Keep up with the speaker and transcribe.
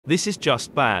This is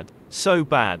just bad. So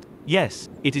bad. Yes,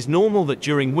 it is normal that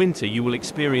during winter you will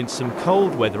experience some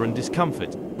cold weather and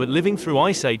discomfort, but living through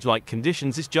ice age-like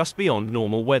conditions is just beyond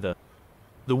normal weather.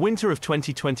 The winter of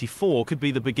 2024 could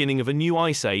be the beginning of a new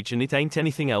ice age, and it ain't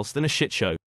anything else than a shit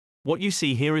show. What you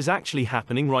see here is actually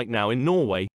happening right now in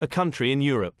Norway, a country in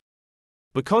Europe.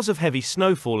 Because of heavy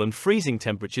snowfall and freezing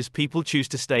temperatures, people choose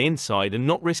to stay inside and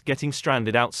not risk getting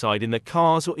stranded outside in their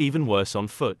cars or even worse on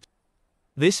foot.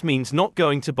 This means not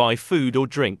going to buy food or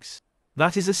drinks.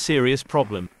 That is a serious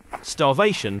problem.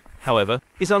 Starvation, however,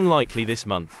 is unlikely this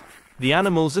month. The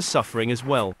animals are suffering as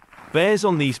well. Bears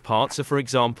on these parts are, for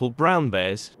example, brown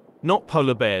bears, not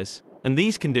polar bears, and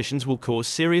these conditions will cause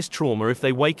serious trauma if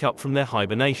they wake up from their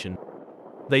hibernation.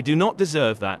 They do not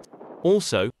deserve that.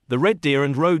 Also, the red deer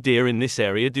and roe deer in this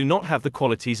area do not have the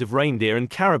qualities of reindeer and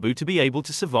caribou to be able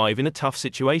to survive in a tough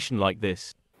situation like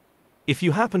this. If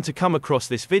you happen to come across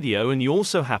this video and you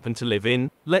also happen to live in,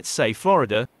 let's say,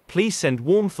 Florida, please send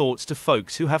warm thoughts to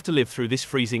folks who have to live through this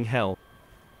freezing hell.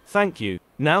 Thank you.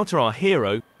 Now to our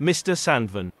hero, Mr.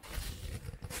 Sandvan.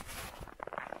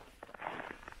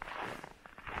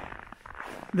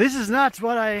 This is not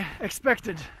what I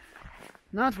expected.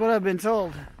 Not what I've been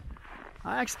told.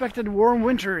 I expected warm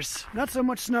winters, not so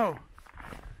much snow.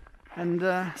 And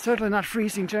certainly not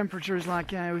freezing temperatures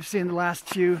like we've seen the last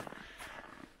few,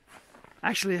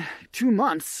 actually 2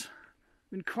 months.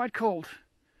 Been quite cold.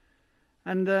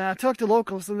 And I talked to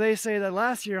locals and they say that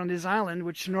last year on this island,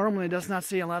 which normally does not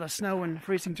see a lot of snow and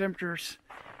freezing temperatures,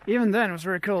 even then it was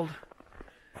very cold.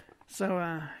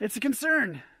 So it's a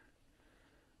concern.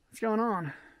 What's going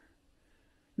on?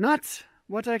 Not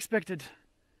what I expected.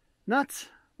 Not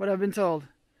what I've been told.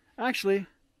 Actually,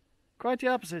 quite the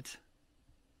opposite.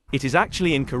 It is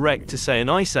actually incorrect to say an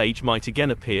ice age might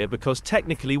again appear because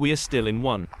technically we are still in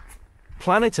one.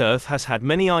 Planet Earth has had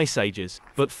many ice ages,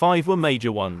 but 5 were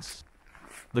major ones.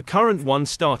 The current one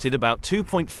started about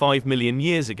 2.5 million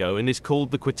years ago and is called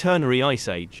the Quaternary Ice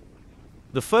Age.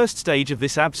 The first stage of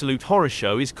this absolute horror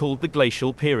show is called the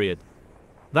Glacial Period.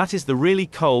 That is the really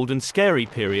cold and scary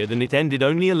period, and it ended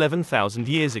only 11,000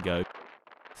 years ago.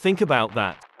 Think about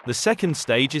that. The second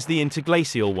stage is the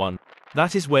interglacial one.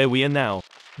 That is where we are now.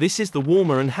 This is the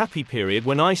warmer and happy period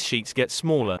when ice sheets get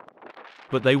smaller.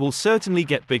 But they will certainly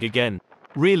get big again.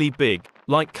 Really big,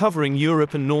 like covering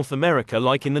Europe and North America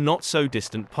like in the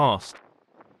not-so-distant past.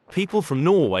 People from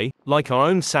Norway, like our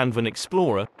own Sandvan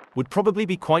explorer, would probably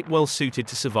be quite well suited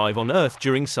to survive on Earth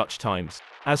during such times,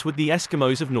 as would the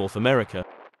Eskimos of North America.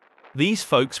 These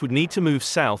folks would need to move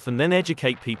south and then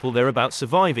educate people there about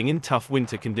surviving in tough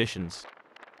winter conditions.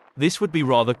 This would be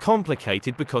rather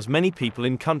complicated because many people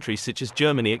in countries such as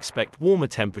Germany expect warmer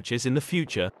temperatures in the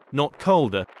future, not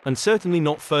colder, and certainly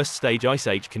not first-stage ice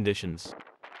age conditions.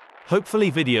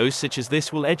 Hopefully videos such as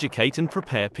this will educate and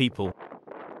prepare people.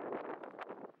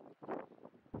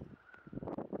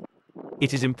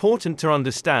 It is important to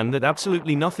understand that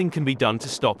absolutely nothing can be done to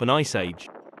stop an ice age.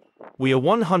 We are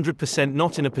 100%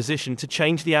 not in a position to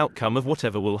change the outcome of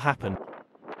whatever will happen.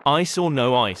 Ice or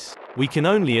no ice, we can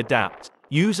only adapt.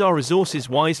 Use our resources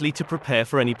wisely to prepare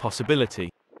for any possibility.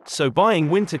 So buying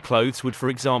winter clothes would, for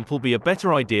example, be a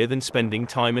better idea than spending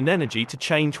time and energy to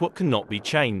change what cannot be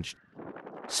changed.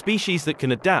 Species that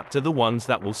can adapt are the ones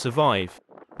that will survive.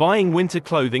 Buying winter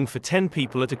clothing for 10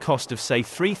 people at a cost of say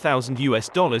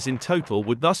 $3,000 in total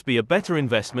would thus be a better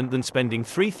investment than spending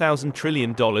 $3,000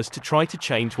 trillion to try to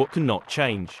change what cannot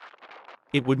change.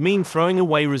 It would mean throwing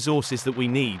away resources that we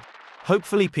need.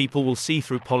 Hopefully people will see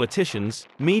through politicians,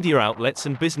 media outlets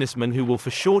and businessmen who will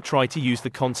for sure try to use the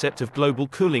concept of global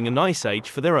cooling and ice age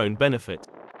for their own benefit.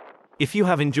 If you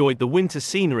have enjoyed the winter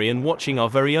scenery and watching our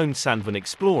very own Sandvan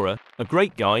explorer, a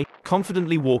great guy,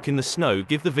 confidently walk in the snow,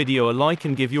 give the video a like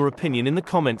and give your opinion in the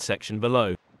comment section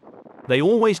below. They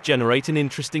always generate an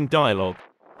interesting dialogue.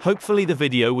 Hopefully the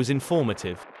video was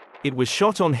informative. It was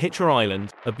shot on Hitra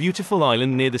Island, a beautiful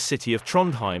island near the city of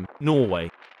Trondheim,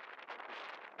 Norway.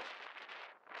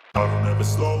 I don't ever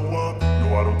slow up,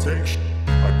 no I don't take shit.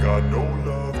 I got no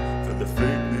love for the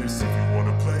fakeness. If you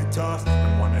wanna play tough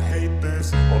and wanna hate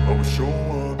this, I'll always show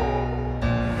up.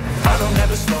 I don't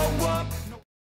ever slow